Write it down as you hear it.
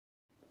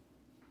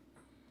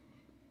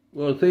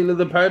Well, Sailor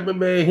the Piper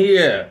Man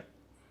here.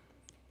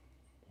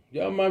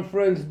 Y'all my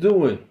friends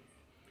doing?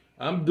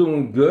 I'm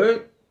doing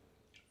good.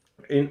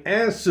 In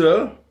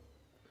answer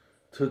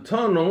to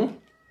Tunnel,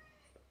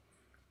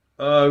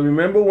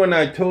 remember when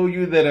I told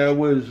you that I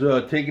was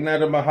taken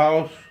out of my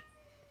house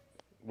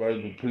by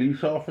the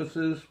police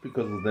officers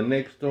because of the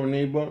next door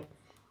neighbor?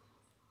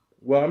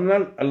 Well, I'm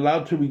not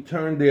allowed to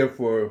return there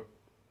for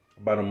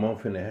about a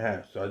month and a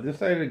half. So I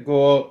decided to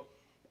go up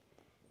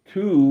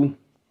to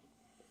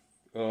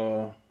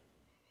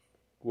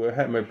where I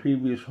had my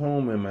previous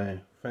home and my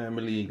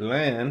family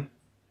land.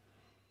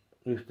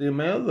 It's still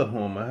my other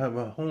home. I have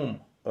a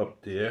home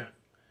up there.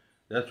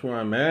 That's where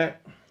I'm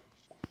at.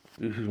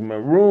 This is my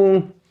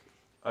room.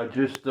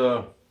 This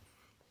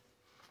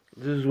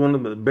is one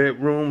of the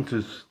bedrooms.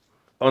 It's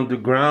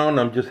underground.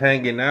 I'm just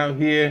hanging out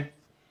here,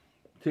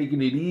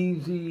 taking it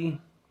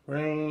easy,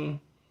 praying,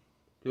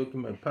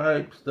 smoking my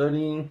pipe,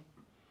 studying,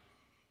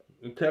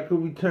 until I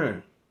could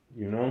return,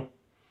 you know.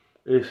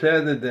 It's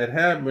sad that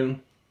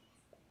happened,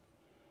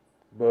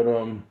 but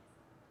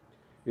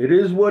it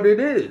is what it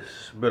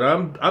is. But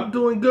I'm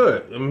doing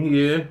good. I'm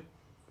here,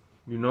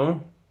 you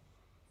know.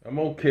 I'm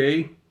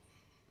okay.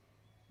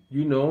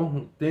 You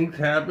know, things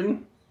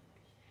happen,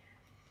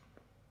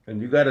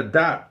 and you got to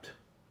adapt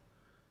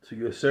to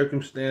your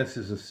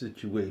circumstances and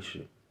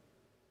situation.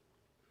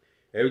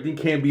 Everything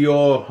can't be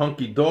all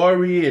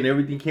hunky-dory, and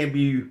everything can't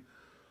be...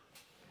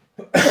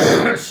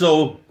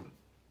 So,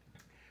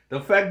 the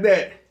fact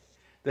that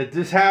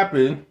this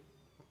happened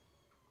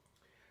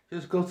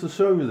just goes to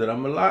show you that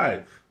I'm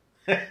alive.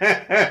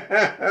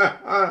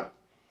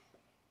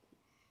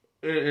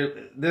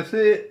 That's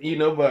it, you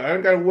know, but I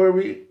don't got to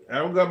worry. I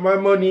don't got my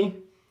money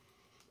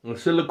in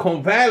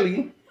Silicon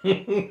Valley.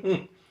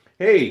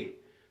 Hey,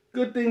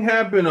 good thing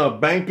happened. A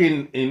bank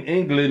in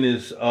England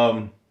is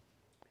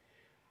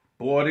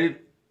bought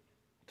it.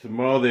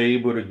 Tomorrow they're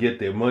able to get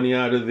their money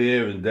out of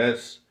there, and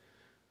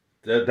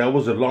that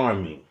was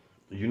alarming.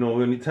 You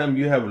know, anytime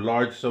you have a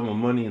large sum of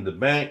money in the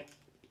bank,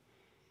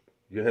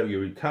 you have your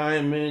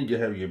retirement, you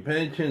have your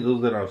pension,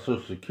 those that are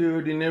Social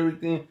Security and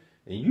everything,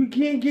 and you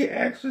can't get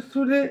access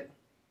to that.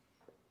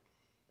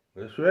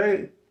 That's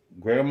right.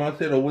 Grandma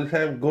said always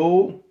have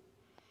gold,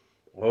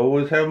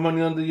 always have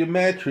money under your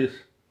mattress.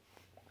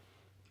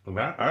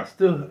 I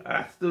still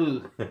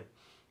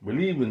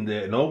believe in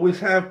that, and always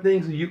have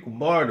things that you can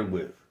barter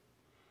with.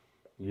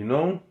 You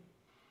know?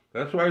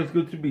 That's why it's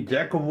good to be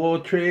jack of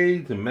all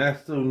trades and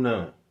master of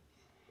none.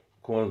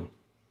 Because,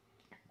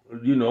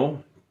 you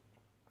know,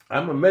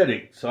 I'm a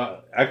medic,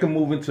 so I can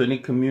move into any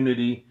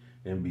community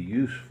and be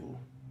useful.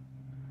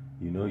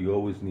 You know, you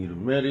always need a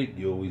medic.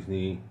 You always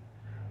need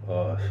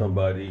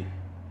somebody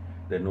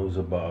that knows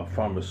about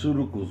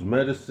pharmaceuticals,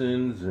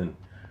 medicines, and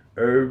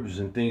herbs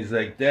and things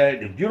like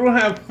that. If you don't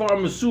have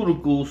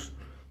pharmaceuticals,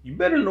 you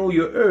better know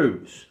your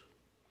herbs.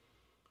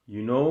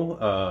 You know,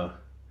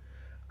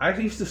 I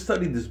used to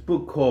study this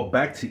book called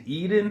Back to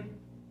Eden.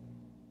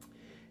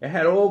 It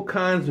had all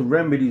kinds of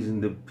remedies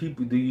and the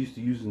people they used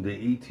to use in the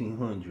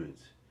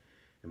 1800s.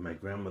 And my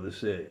grandmother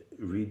said,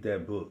 read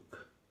that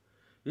book.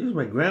 This is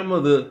my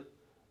grandmother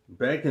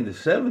back in the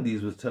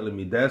 70s was telling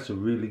me that's a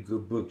really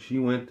good book. She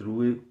went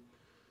through it,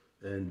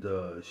 and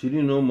she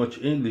didn't know much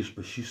English,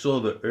 but she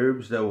saw the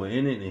herbs that were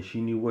in it and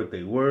she knew what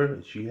they were.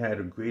 And she had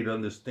a great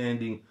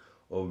understanding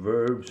of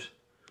herbs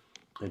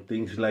and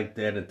things like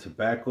that, and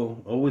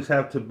tobacco. Always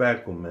have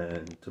tobacco,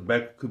 man.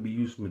 Tobacco could be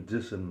used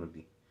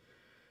medicinally.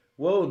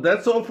 Well,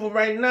 that's all for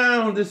right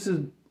now. This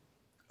is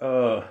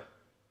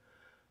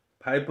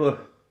Piper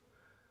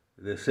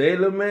the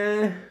Sailor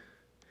Man.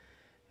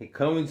 And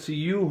coming to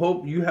you.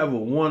 Hope you have a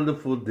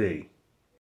wonderful day.